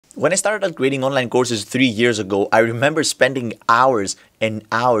When I started out creating online courses 3 years ago, I remember spending hours and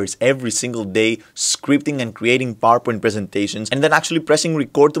hours every single day scripting and creating PowerPoint presentations, and then actually pressing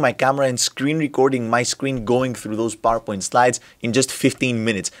record to my camera and screen recording my screen going through those PowerPoint slides in just 15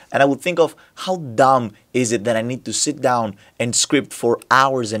 minutes. And I would think of how dumb is it that I need to sit down and script for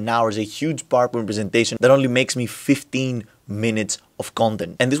hours and hours a huge PowerPoint presentation that only makes me 15 minutes of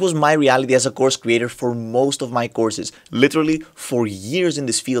content. And this was my reality as a course creator for most of my courses. Literally for years in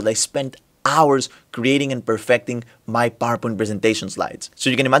this field, I spent hours creating and perfecting my PowerPoint presentation slides. So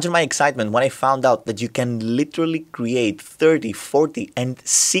you can imagine my excitement when I found out that you can literally create 30, 40, and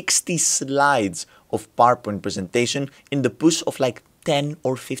 60 slides of PowerPoint presentation in the push of like 10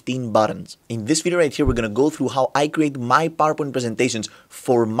 or 15 buttons. In this video right here, we're going to go through how I create my PowerPoint presentations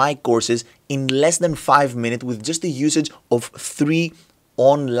for my courses in less than 5 minutes with just the usage of 3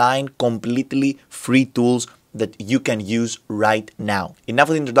 online completely free tools that you can use right now. Enough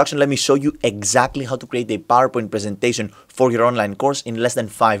of the introduction, let me show you exactly how to create a PowerPoint presentation for your online course in less than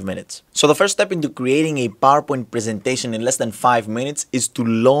 5 minutes. So the first step into creating a PowerPoint presentation in less than 5 minutes is to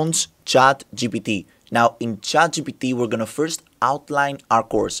launch ChatGPT. Now in ChatGPT, we're going to first outline our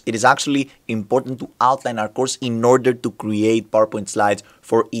course. It is actually important to outline our course in order to create PowerPoint slides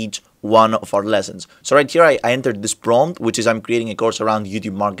for each one of our lessons. So right here, I entered this prompt, which is I'm creating a course around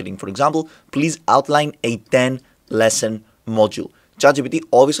YouTube marketing. For example, please outline a 10 lesson module. ChatGPT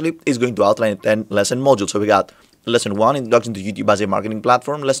obviously is going to outline a 10 lesson module. So we got lesson 1, introduction to YouTube as a marketing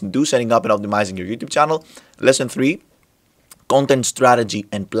platform. Lesson 2, setting up and optimizing your YouTube channel. Lesson 3, content strategy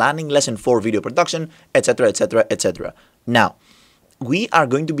and planning. Lesson 4, video production, etc., etc., etc. Now, we are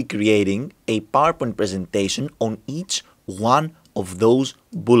going to be creating a PowerPoint presentation on each one of those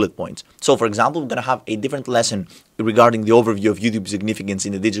bullet points. So for example, we're going to have a different lesson regarding the overview of YouTube significance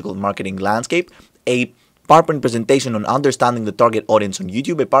in the digital marketing landscape, a PowerPoint presentation on understanding the target audience on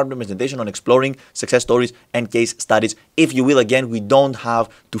YouTube, a PowerPoint presentation on exploring success stories and case studies. If you will, again, we don't have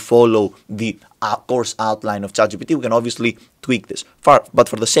to follow the course outline of ChatGPT. We can obviously tweak this. But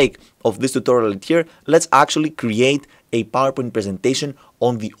for the sake of this tutorial here, let's actually create a PowerPoint presentation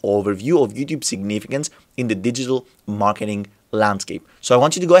on the overview of YouTube significance in the digital marketing landscape. So I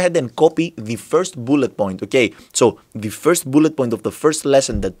want you to go ahead and copy the first bullet point. Okay, so the first bullet point of the first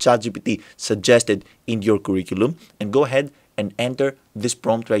lesson that ChatGPT suggested in your curriculum, and go ahead and enter this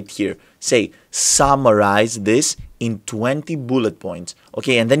prompt right here. Say, summarize this in 20 bullet points.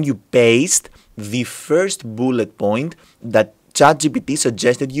 Okay, and then you paste the first bullet point that ChatGPT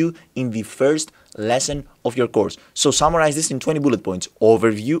suggested you in the first lesson of your course. So summarize this in 20 bullet points.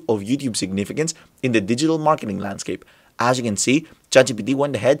 Overview of YouTube significance in the digital marketing landscape. As you can see, ChatGPT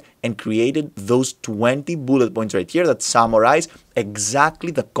went ahead and created those 20 bullet points right here that summarize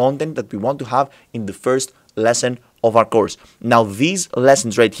exactly the content that we want to have in the first lesson of our course. Now, these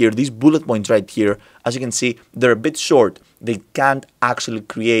lessons right here, these bullet points right here, as you can see, they're a bit short. They can't actually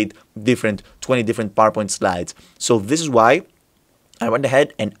create 20 different PowerPoint slides. So this is why I went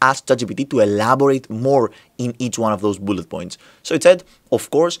ahead and asked ChatGPT to elaborate more in each one of those bullet points. So it said,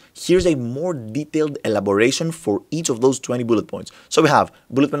 of course, here's a more detailed elaboration for each of those 20 bullet points. So we have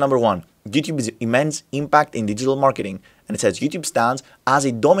bullet point number 1, YouTube's immense impact in digital marketing. And it says YouTube stands as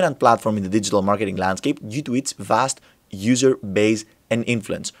a dominant platform in the digital marketing landscape due to its vast user base and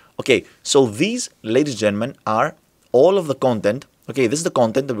influence. Okay, so these, ladies and gentlemen, are all of the content. Okay, this is the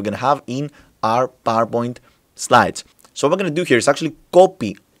content that we're going to have in our PowerPoint slides. So what we're going to do here is actually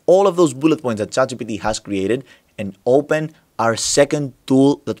copy all of those bullet points that ChatGPT has created and open our second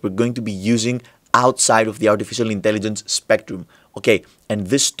tool that we're going to be using outside of the artificial intelligence spectrum. Okay, and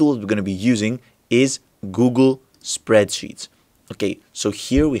this tool we're going to be using is Google Spreadsheets. Okay, so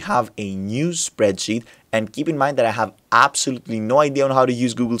here we have a new spreadsheet, and keep in mind that I have absolutely no idea on how to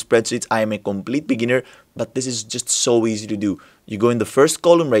use Google Spreadsheets. I am a complete beginner, but this is just so easy to do. You go in the first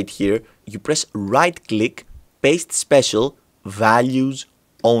column right here, you press right click, paste special, values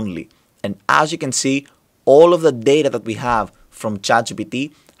only. And as you can see, all of the data that we have from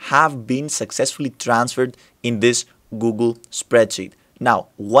ChatGPT have been successfully transferred in this Google spreadsheet. Now,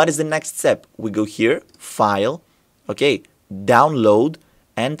 what is the next step? We go here, file, okay, download,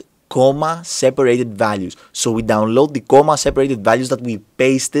 and comma separated values. So we download the comma separated values that we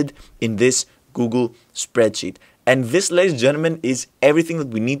pasted in this Google spreadsheet. And this, ladies and gentlemen, is everything that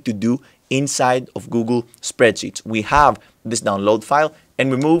we need to do inside of Google Spreadsheets. We have this download file,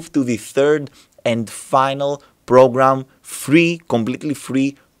 and we move to the third and final program, completely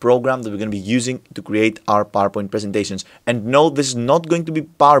free program that we're going to be using to create our PowerPoint presentations. And no, this is not going to be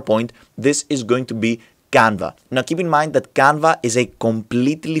PowerPoint. This is going to be Canva. Now keep in mind that Canva is a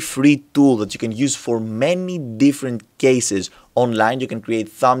completely free tool that you can use for many different cases online. You can create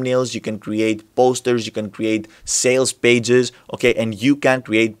thumbnails, you can create posters, you can create sales pages, okay, and you can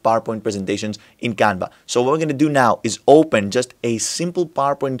create PowerPoint presentations in Canva. So what we're going to do now is open just a simple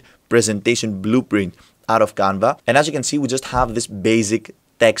PowerPoint presentation blueprint out of Canva, and as you can see, we just have this basic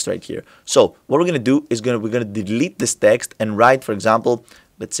text right here. So what we're going to do is we're going to delete this text and write, for example,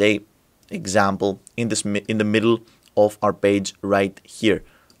 let's say example in the middle of our page right here.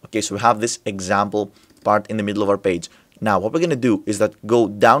 Okay, so we have this example part in the middle of our page. Now what we're going to do is that go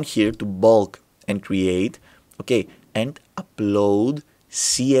down here to bulk and create, okay, and upload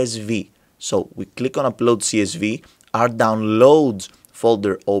CSV. So we click on upload CSV, our downloads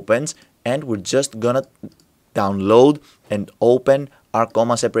folder opens, and we're just gonna download and open our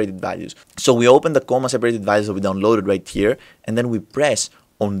comma separated values. So we open the comma separated values that we downloaded right here, and then we press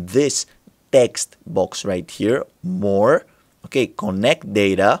on this text box right here, more, okay, connect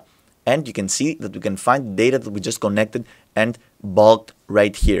data, and you can see that we can find the data that we just connected and bulked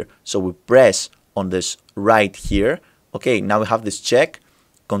right here. So we press on this right here. Okay, now we have this check,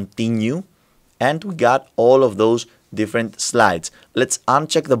 continue, and we got all of those different slides. Let's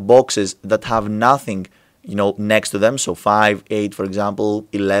uncheck the boxes that have nothing, you know, next to them. So 5, 8, for example,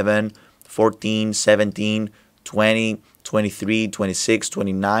 11, 14, 17, 20, 23, 26,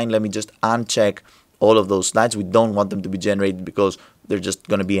 29. Let me just uncheck all of those slides. We don't want them to be generated because they're just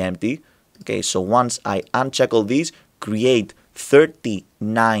going to be empty. Okay, so once I uncheck all these, create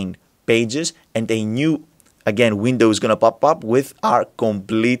 39 pages, and a new, again, window is going to pop up with our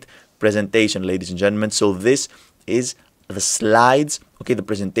complete presentation, ladies and gentlemen. So this is the slides, okay, the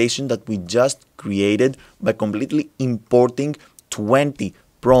presentation that we just created by completely importing 20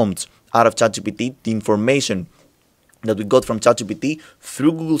 prompts out of ChatGPT, the information that we got from ChatGPT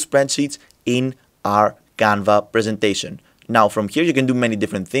through Google Spreadsheets in our Canva presentation. Now from here you can do many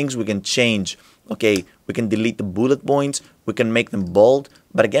different things. We can change, okay, we can delete the bullet points, we can make them bold,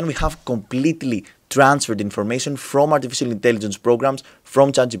 but again we have completely transferred information from artificial intelligence programs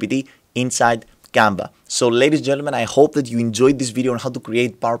from ChatGPT inside Canva. So ladies and gentlemen, I hope that you enjoyed this video on how to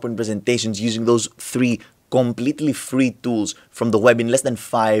create PowerPoint presentations using those 3 completely free tools from the web in less than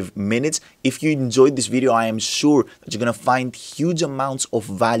 5 minutes. If you enjoyed this video, I am sure that you're going to find huge amounts of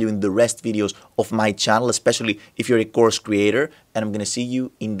value in the rest videos of my channel, especially if you're a course creator, and I'm going to see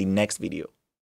you in the next video.